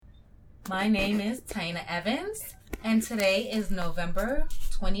My name is Taina Evans, and today is November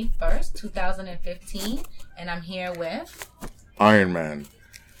 21st, 2015, and I'm here with Iron Man.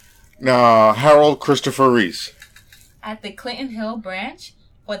 Now, Harold Christopher Reese. At the Clinton Hill branch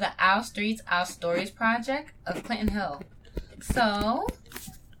for the Our Streets, Our Stories project of Clinton Hill. So,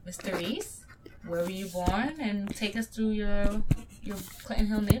 Mr. Reese, where were you born? And take us through your Clinton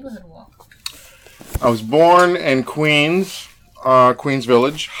Hill neighborhood walk. I was born in Queens, Queens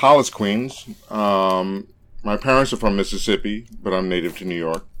Village, Hollis, Queens. My parents are from Mississippi, but I'm native to New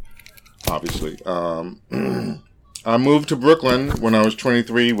York, obviously. I moved to Brooklyn when I was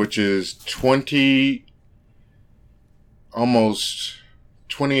 23, which is almost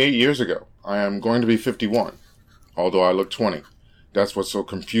 28 years ago. I am going to be 51, although I look 20. That's what's so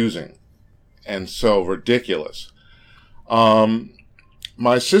confusing and so ridiculous.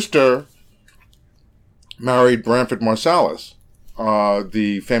 My sister married Branford Marsalis,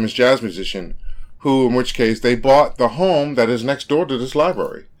 the famous jazz musician, in which case they bought the home that is next door to this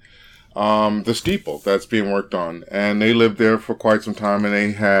library. The steeple that's being worked on. And they lived there for quite some time, and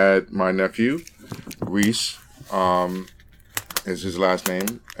they had my nephew, Reese, is his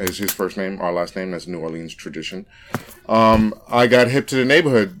first name, our last name, that's New Orleans tradition. I got hip to the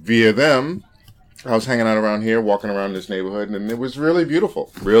neighborhood via them. I was hanging out around here, walking around this neighborhood, and it was really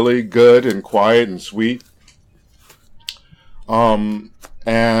beautiful, really good and quiet and sweet. And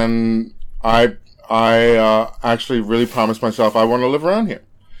I actually really promised myself I want to live around here.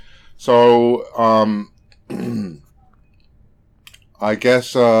 So, I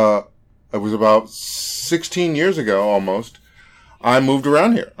guess, it was about 16 years ago, almost, I moved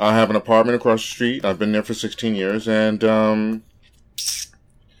around here. I have an apartment across the street. I've been there for 16 years, and,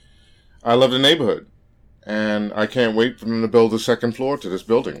 I love the neighborhood. And I can't wait for them to build a second floor to this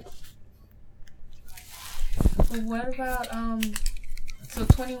building. What about, so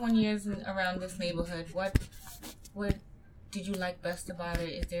 21 years around this neighborhood, what did you like best about it?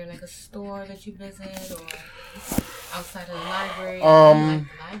 Is there like a store that you visit, or outside of the library? The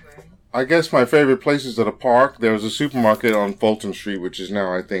library? I guess my favorite places are the park. There was a supermarket on Fulton Street, which is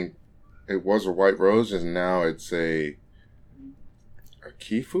now, I think, it was a White Rose, and now it's a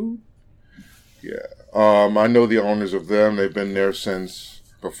Key Food? Yeah. I know the owners of them. They've been there since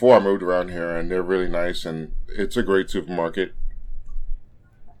before I moved around here, and they're really nice, and it's a great supermarket.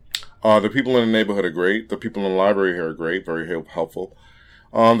 The people in the neighborhood are great. The people in the library here are great, very helpful.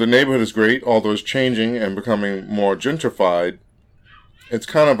 The neighborhood is great, although it's changing and becoming more gentrified. It's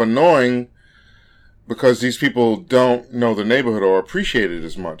kind of annoying because these people don't know the neighborhood or appreciate it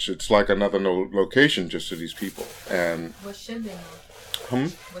as much. It's like another location just to these people. And what should they know?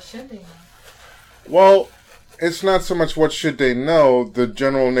 What should they know? Well, it's not so much what should they know. The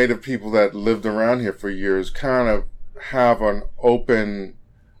general native people that lived around here for years kind of have an open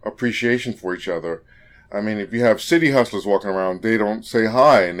appreciation for each other. I mean, if you have city hustlers walking around, they don't say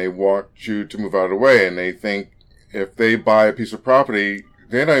hi, and they want you to move out of the way, and they think if they buy a piece of property,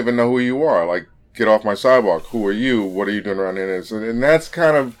 they don't even know who you are. Like, get off my sidewalk. Who are you? What are you doing around here? And that's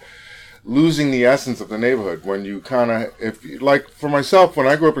kind of losing the essence of the neighborhood when you kind of, like for myself, when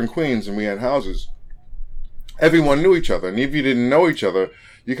I grew up in Queens and we had houses, everyone knew each other. And if you didn't know each other,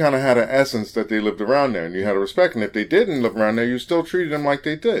 you kind of had an essence that they lived around there and you had a respect. And if they didn't live around there, you still treated them like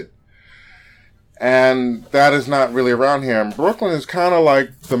they did. And that is not really around here. And Brooklyn is kind of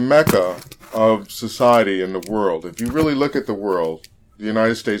like the mecca of society in the world. If you really look at the world, the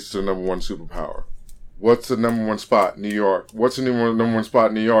United States is the number one superpower. What's the number one spot? New York. What's the number one spot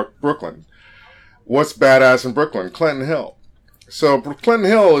in New York? Brooklyn. What's badass in Brooklyn? Clinton Hill. So Clinton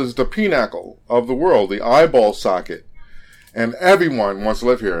Hill is the pinnacle of the world, the eyeball socket. And everyone wants to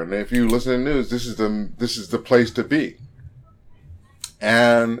live here. And if you listen to the news, this is the place to be.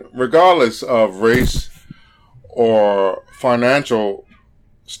 And regardless of race or financial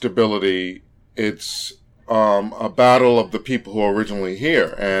stability, it's a battle of the people who are originally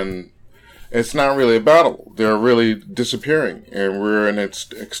here. And it's not really a battle. They're really disappearing. And we're an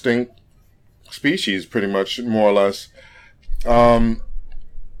extinct species, pretty much, more or less. The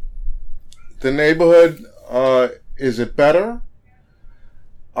neighborhood, is it better?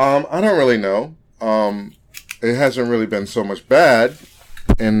 I don't really know. It hasn't really been so much bad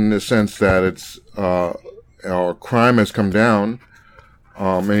in the sense that it's, our crime has come down,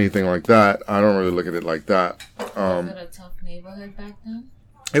 anything like that. I don't really look at it like that. Was it a tough neighborhood back then?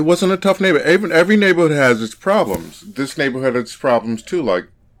 It wasn't a tough neighborhood. Every neighborhood has its problems. This neighborhood has its problems too, like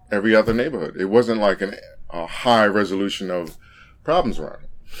every other neighborhood. It wasn't like a high resolution of problems around it.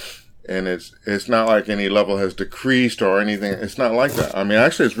 And it's not like any level has decreased or anything. It's not like that. I mean,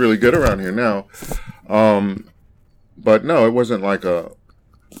 actually, it's really good around here now. But no, it wasn't like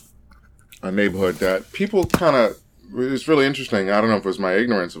a neighborhood that people kind of, it's really interesting. I don't know if it was my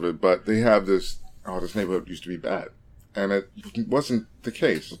ignorance of it, but they have this, this neighborhood used to be bad. And it wasn't the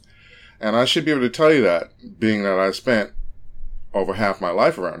case. And I should be able to tell you that, being that I spent over half my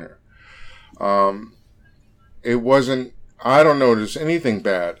life around here. It wasn't, I don't notice anything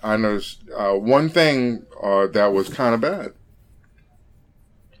bad. I noticed one thing that was kind of bad.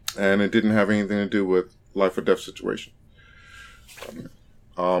 And it didn't have anything to do with life or death situation.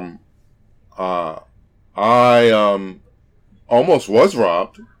 I almost was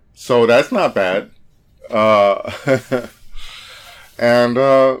robbed, so that's not bad. And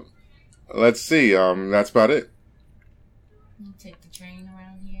let's see, that's about it. You take the train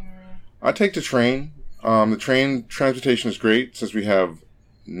around here? I take the train. The train transportation is great since we have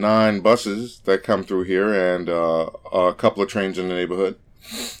 9 buses that come through here and a couple of trains in the neighborhood.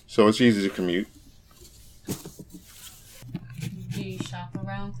 So it's easy to commute. Do you shop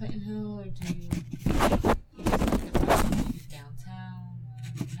around Clinton Hill, or do you just look around downtown?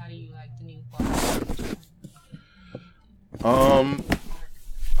 How do you like the new park?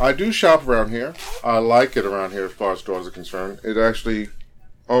 I do shop around here. I like it around here as far as stores are concerned. It actually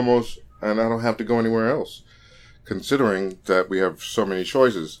almost, and I don't have to go anywhere else, considering that we have so many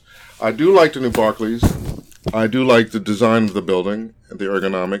choices. I do like the new Barclays. I do like the design of the building and the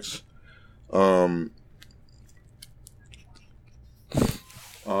ergonomics.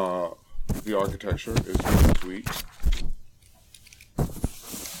 The architecture is really sweet.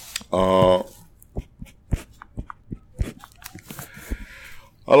 A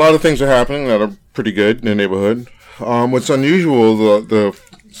lot of things are happening that are pretty good in the neighborhood. What's unusual, the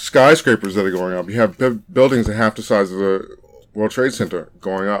skyscrapers that are going up. You have buildings that half the size of the World Trade Center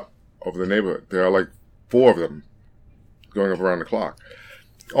going up over the neighborhood. There are like 4 of them going up around the clock.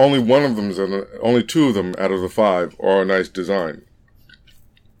 Only 2 of them out of the 5 are a nice design.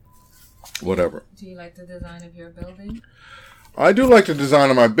 Whatever. Do you like the design of your building? I do like the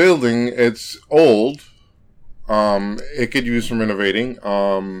design of my building. It's old. It could use some renovating.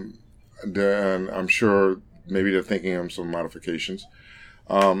 And I'm sure maybe they're thinking of some modifications.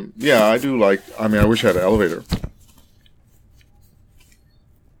 Yeah, I do like, I wish I had an elevator.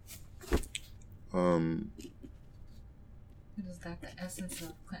 Is that the essence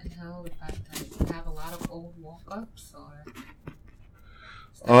of Clinton Hill? The fact that you have a lot of old walk-ups, or?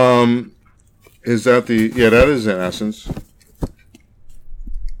 Is that that is in essence.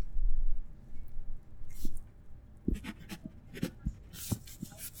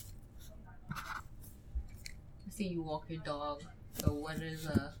 I see you walk your dog. So what is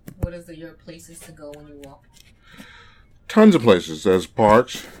your places to go when you walk? Tons of places. There's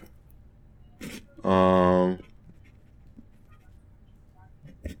parks.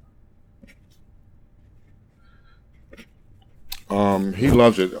 He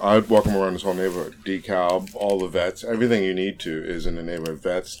loves it. I'd walk him around this whole neighborhood. DeKalb, all the vets, everything you need to is in the neighborhood.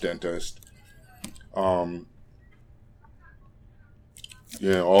 Vets, dentist, all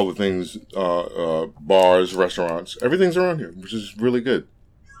the things, bars, restaurants, everything's around here, which is really good.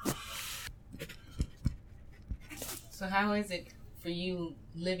 So how is it for you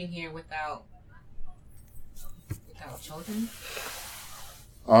living here without children?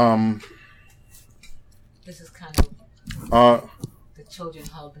 This is kind of the children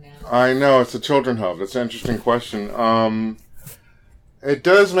hub now. I know, it's a children hub. That's an interesting question. It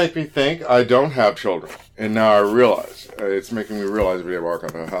does make me think I don't have children. And now I realize, it's making me realize every day I walk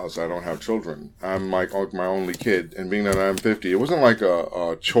out of the house, I don't have children. I'm my only kid. And being that I'm 50, it wasn't like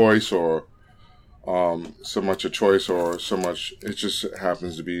a choice or so much a choice or so much, it just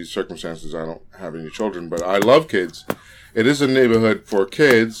happens to be circumstances. I don't have any children, but I love kids. It is a neighborhood for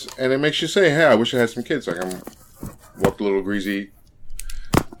kids, and it makes you say, hey, I wish I had some kids. I can walk the little greasy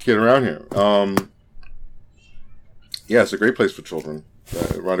kid around here. Yeah, it's a great place for children.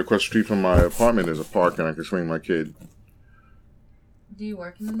 Right across the street from my apartment is a park, and I can swing my kid. Do you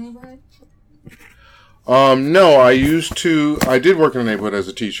work in the neighborhood? No, I did work in the neighborhood as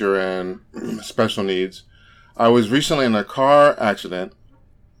a teacher and special needs. I was recently in a car accident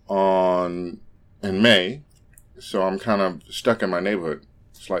in May, so I'm kind of stuck in my neighborhood,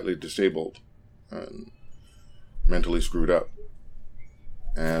 slightly disabled and mentally screwed up.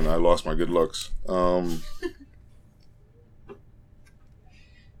 And I lost my good looks.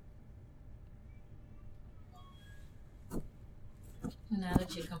 Now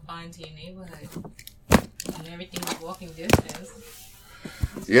that you're confined to your neighborhood and everything's walking distance.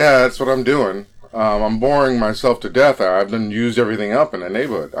 Yeah, that's what I'm doing. I'm boring myself to death. I've used everything up in the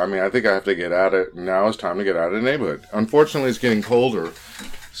neighborhood. I think I have to get out of it. Now it's time to get out of the neighborhood. Unfortunately, it's getting colder,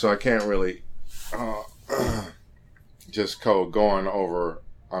 so I can't really just go on over.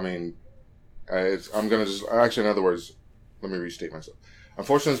 I'm going to just, actually, in other words, let me restate myself.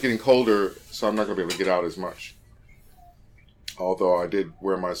 Unfortunately, it's getting colder, so I'm not going to be able to get out as much. Although I did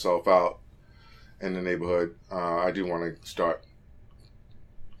wear myself out in the neighborhood, I do want to start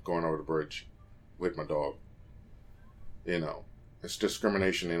going over the bridge with my dog. You know, it's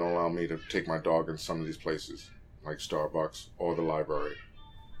discrimination. They don't allow me to take my dog in some of these places, like Starbucks or the library.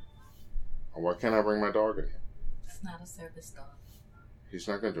 Why can't I bring my dog in here? It's not a service dog. He's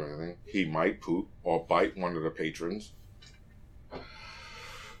not going to do anything. He might poop or bite one of the patrons.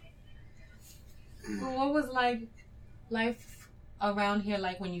 Well, what was like life around here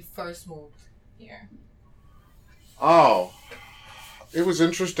like when you first moved here? Oh, it was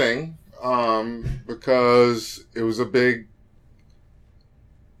interesting because it was a big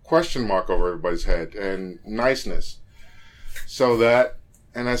question mark over everybody's head and niceness. So that,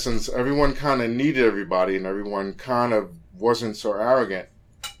 in essence, everyone kind of needed everybody and everyone kind of wasn't so arrogant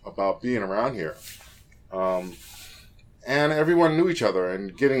about being around here. And everyone knew each other,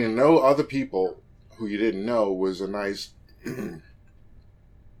 and getting to know other people who you didn't know was a nice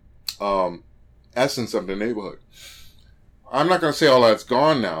essence of the neighborhood. I'm not going to say all that's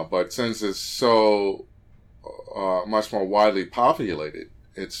gone now, but since it's so much more widely populated,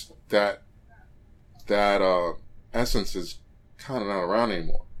 it's that essence is kind of not around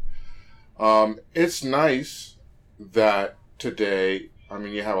anymore. It's nice that today, I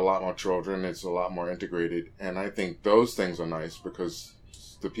mean, you have a lot more children, it's a lot more integrated, and I think those things are nice because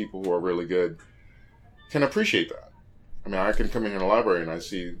the people who are really good can appreciate that. I mean, I can come in the library and I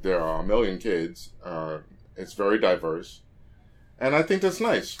see there are a million kids. It's very diverse. And I think that's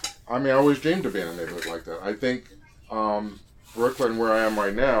nice. I mean, I always dreamed of being in a neighborhood like that. I think Brooklyn, where I am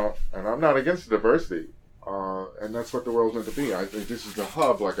right now, and I'm not against the diversity, and that's what the world's meant to be. I think this is the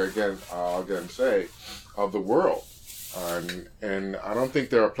hub, like I'll again say, of the world. And I don't think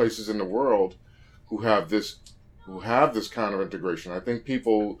there are places in the world who have this kind of integration. I think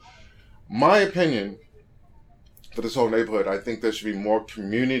people, my opinion, for this whole neighborhood, I think there should be more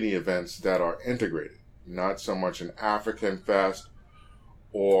community events that are integrated, not so much an African fest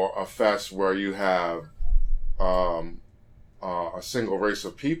or a fest where you have a single race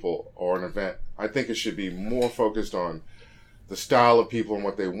of people or an event. I think it should be more focused on the style of people and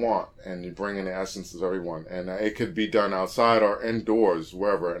what they want, and you bring in the essence of everyone. And it could be done outside or indoors,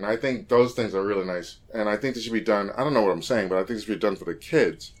 wherever. And I think those things are really nice. And I think they should be done, I don't know what I'm saying, but I think it should be done for the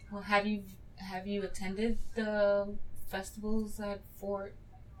kids. Well, have you attended the festivals at Fort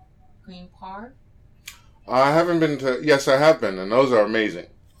Greene Park? I haven't been to, yes, I have been, and those are amazing.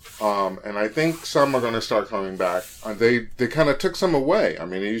 And I think some are going to start coming back. They kind of took some away. I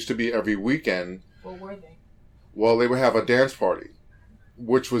mean, it used to be every weekend. What were they? Well, they would have a dance party,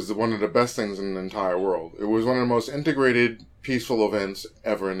 which was one of the best things in the entire world. It was one of the most integrated, peaceful events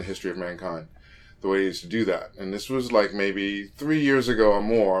ever in the history of mankind, the way they used to do that. And this was like maybe 3 years ago or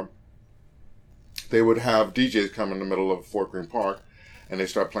more. They would have DJs come in the middle of Fort Greene Park, and they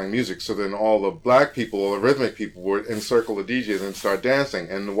start playing music. So then all the black people, all the rhythmic people would encircle the DJs and start dancing.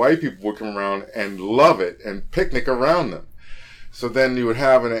 And the white people would come around and love it and picnic around them. So then you would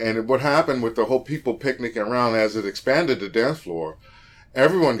have, and what happened with the whole people picnicking around as it expanded the dance floor,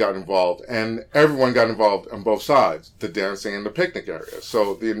 everyone got involved, and everyone got involved on both sides, the dancing and the picnic area.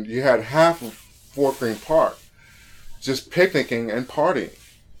 So then you had half of Fort Greene Park just picnicking and partying.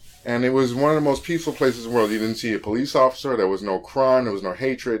 And it was one of the most peaceful places in the world. You didn't see a police officer, there was no crime, there was no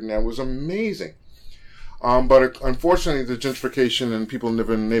hatred, and that was amazing. But unfortunately, the gentrification and people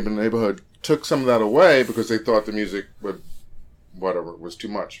living in the neighborhood took some of that away because they thought the music would, whatever, was too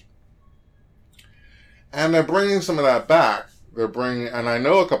much. And they're bringing some of that back. And I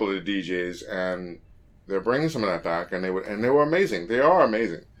know a couple of the DJs, and they're bringing some of that back, and they were amazing. They are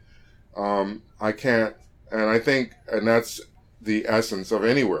amazing. And that's the essence of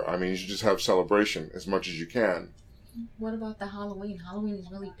anywhere. I mean, you should just have celebration as much as you can. What about the Halloween? Halloween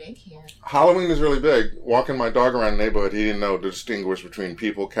is really big here. Halloween is really big. Walking my dog around the neighborhood, he didn't know to distinguish between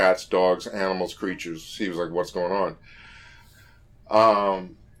people, cats, dogs, animals, creatures. He was like, what's going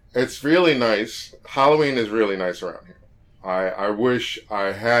on? It's really nice. Halloween is really nice around here. I wish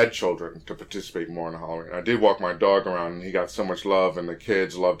I had children to participate more in Halloween. I did walk my dog around, and he got so much love, and the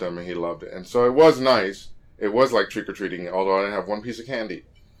kids loved him, and he loved it. And so it was nice. It was like trick-or-treating, although I didn't have one piece of candy.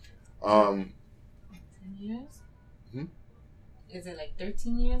 10 years? Hmm? Is it like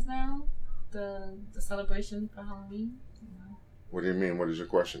 13 years now? The celebration for Halloween? What do you mean? What is your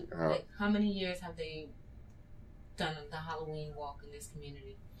question? Like, how many years have they done the Halloween walk in this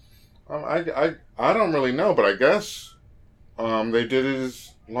community? I don't really know, but I guess they did it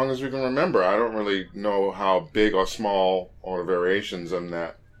as long as we can remember. I don't really know how big or small or the variations in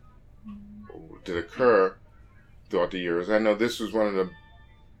that did occur throughout the years. I know this was one of the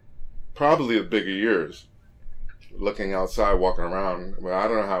probably the bigger years. Looking outside, walking around. Well, I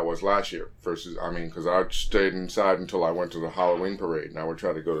don't know how it was last year versus, because I stayed inside until I went to the Halloween parade, and I would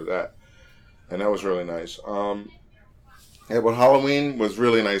try to go to that. And that was really nice. But Halloween was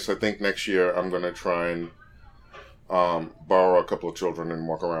really nice. I think next year I'm going to try and borrow a couple of children and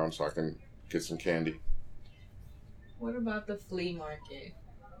walk around so I can get some candy. What about the flea market?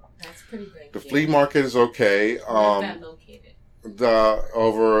 That's pretty big. The flea market is okay. Where's that located?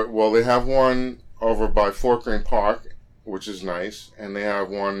 They have one over by Fort Greene Park, which is nice, and they have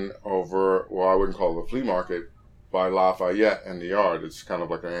one over, I wouldn't call it a flea market, by Lafayette in the Yard. It's kind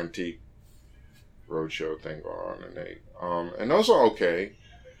of like an antique roadshow thing going on, and those are okay.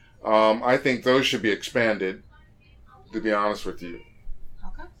 I think those should be expanded, to be honest with you.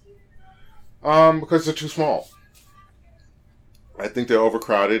 Okay. Because they're too small. I think they're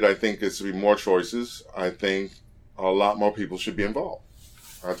overcrowded. I think there should be more choices. I think a lot more people should be involved.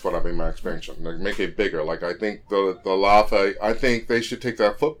 That's what I mean, my expansion. Like, make it bigger. Like, I think the Lafayette, I think they should take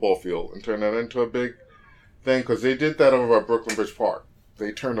that football field and turn that into a big thing, because they did that over at Brooklyn Bridge Park.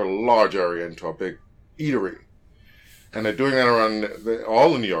 They turned a large area into a big eatery. And they're doing that around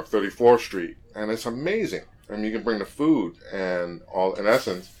all in New York, 34th Street. And it's amazing. I mean, you can bring the food and all, in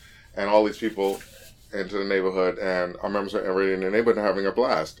essence, and all these people into the neighborhood. And I remember everybody in the neighborhood having a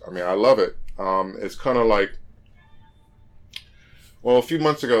blast. I mean, I love it. It's kind of like, a couple of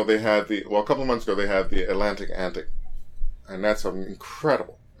months ago, they had the Atlantic Antic. And that's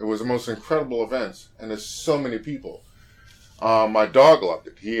incredible. It was the most incredible events. And there's so many people. My dog loved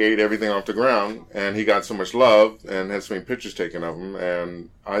it. He ate everything off the ground, and he got so much love and had so many pictures taken of him. And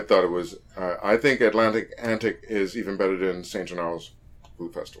I thought it was, I think Atlantic Antic is even better than St. Gennaro's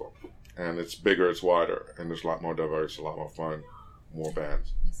Food Festival. And it's bigger, it's wider, and there's a lot more diverse, a lot more fun, more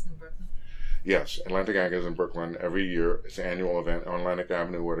bands. It's in Brooklyn? Yes, Atlantic Antic is in Brooklyn every year. It's an annual event on Atlantic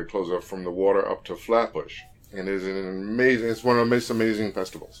Avenue where they close up from the water up to Flatbush. And it's one of the most amazing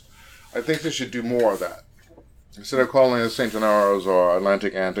festivals. I think they should do more of that. Instead of calling it St. Gennaro's or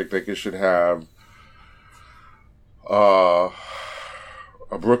Atlantic Antic, they should have a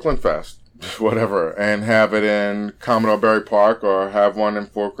Brooklyn Fest, whatever, and have it in Commodore Barry Park, or have one in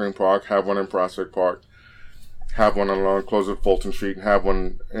Fort Greene Park, have one in Prospect Park, have one along close at Fulton Street, and have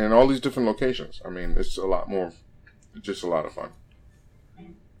one in all these different locations. I mean, it's a lot more, just a lot of fun.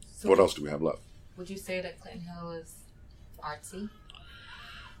 So what else do we have left? Would you say that Clinton Hill is artsy?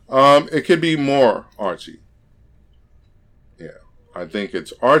 It could be more artsy. Yeah, I think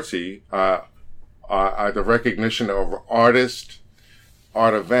it's artsy. The recognition of art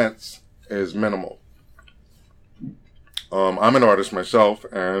events is minimal. I'm an artist myself,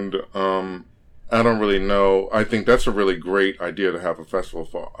 and I don't really know. I think that's a really great idea to have a festival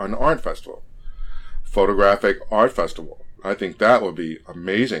for an art festival, photographic art festival. I think that would be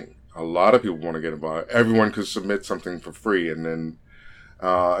amazing. A lot of people want to get involved. Everyone could submit something for free, and then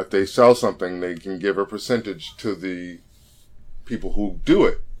if they sell something, they can give a percentage to the people who do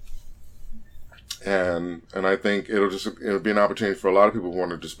it. And I think it'll be an opportunity for a lot of people who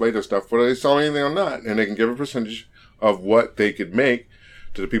want to display their stuff, whether they sell anything or not, and they can give a percentage of what they could make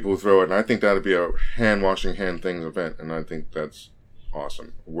to the people who throw it. And I think that'd be a hand-washing, hand-things event, and I think that's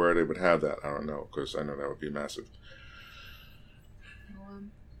awesome. Where they would have that, I don't know, because I know that would be massive.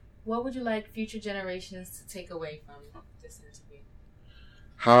 What would you like future generations to take away from this interview?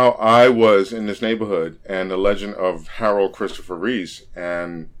 How I was in this neighborhood, and the legend of Harold Christopher Reese,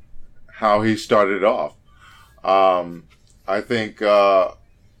 and how he started off. I think, I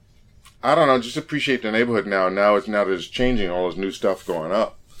don't know, just appreciate the neighborhood now. Now that it's changing, all this new stuff going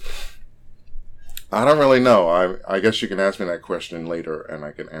up. I don't really know. I guess you can ask me that question later, and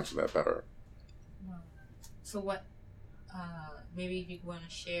I can answer that better. So what, maybe if you want to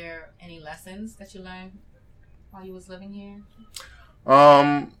share any lessons that you learned while you was living here?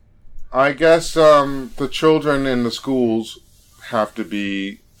 I guess the children in the schools have to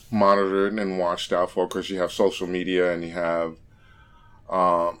be monitored and watched out for, because you have social media and you have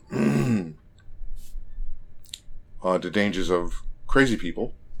the dangers of crazy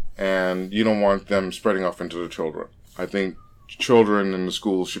people, and you don't want them spreading off into the children. I think children in the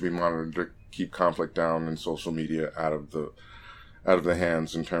schools should be monitored to keep conflict down and social media out of the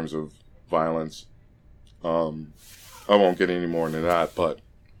hands in terms of violence. I won't get any more into that, but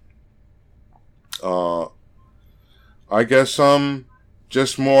I guess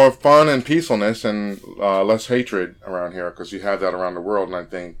just more fun and peacefulness and less hatred around here, because you have that around the world, and I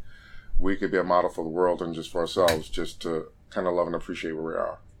think we could be a model for the world and just for ourselves, just to kind of love and appreciate where we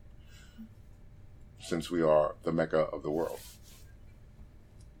are, since we are the Mecca of the world.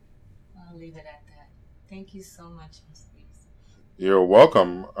 I'll leave it at that. Thank you so much, Mr. Reese. You're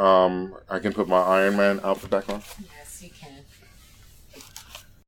welcome. I can put my Iron Man outfit back on. Yeah.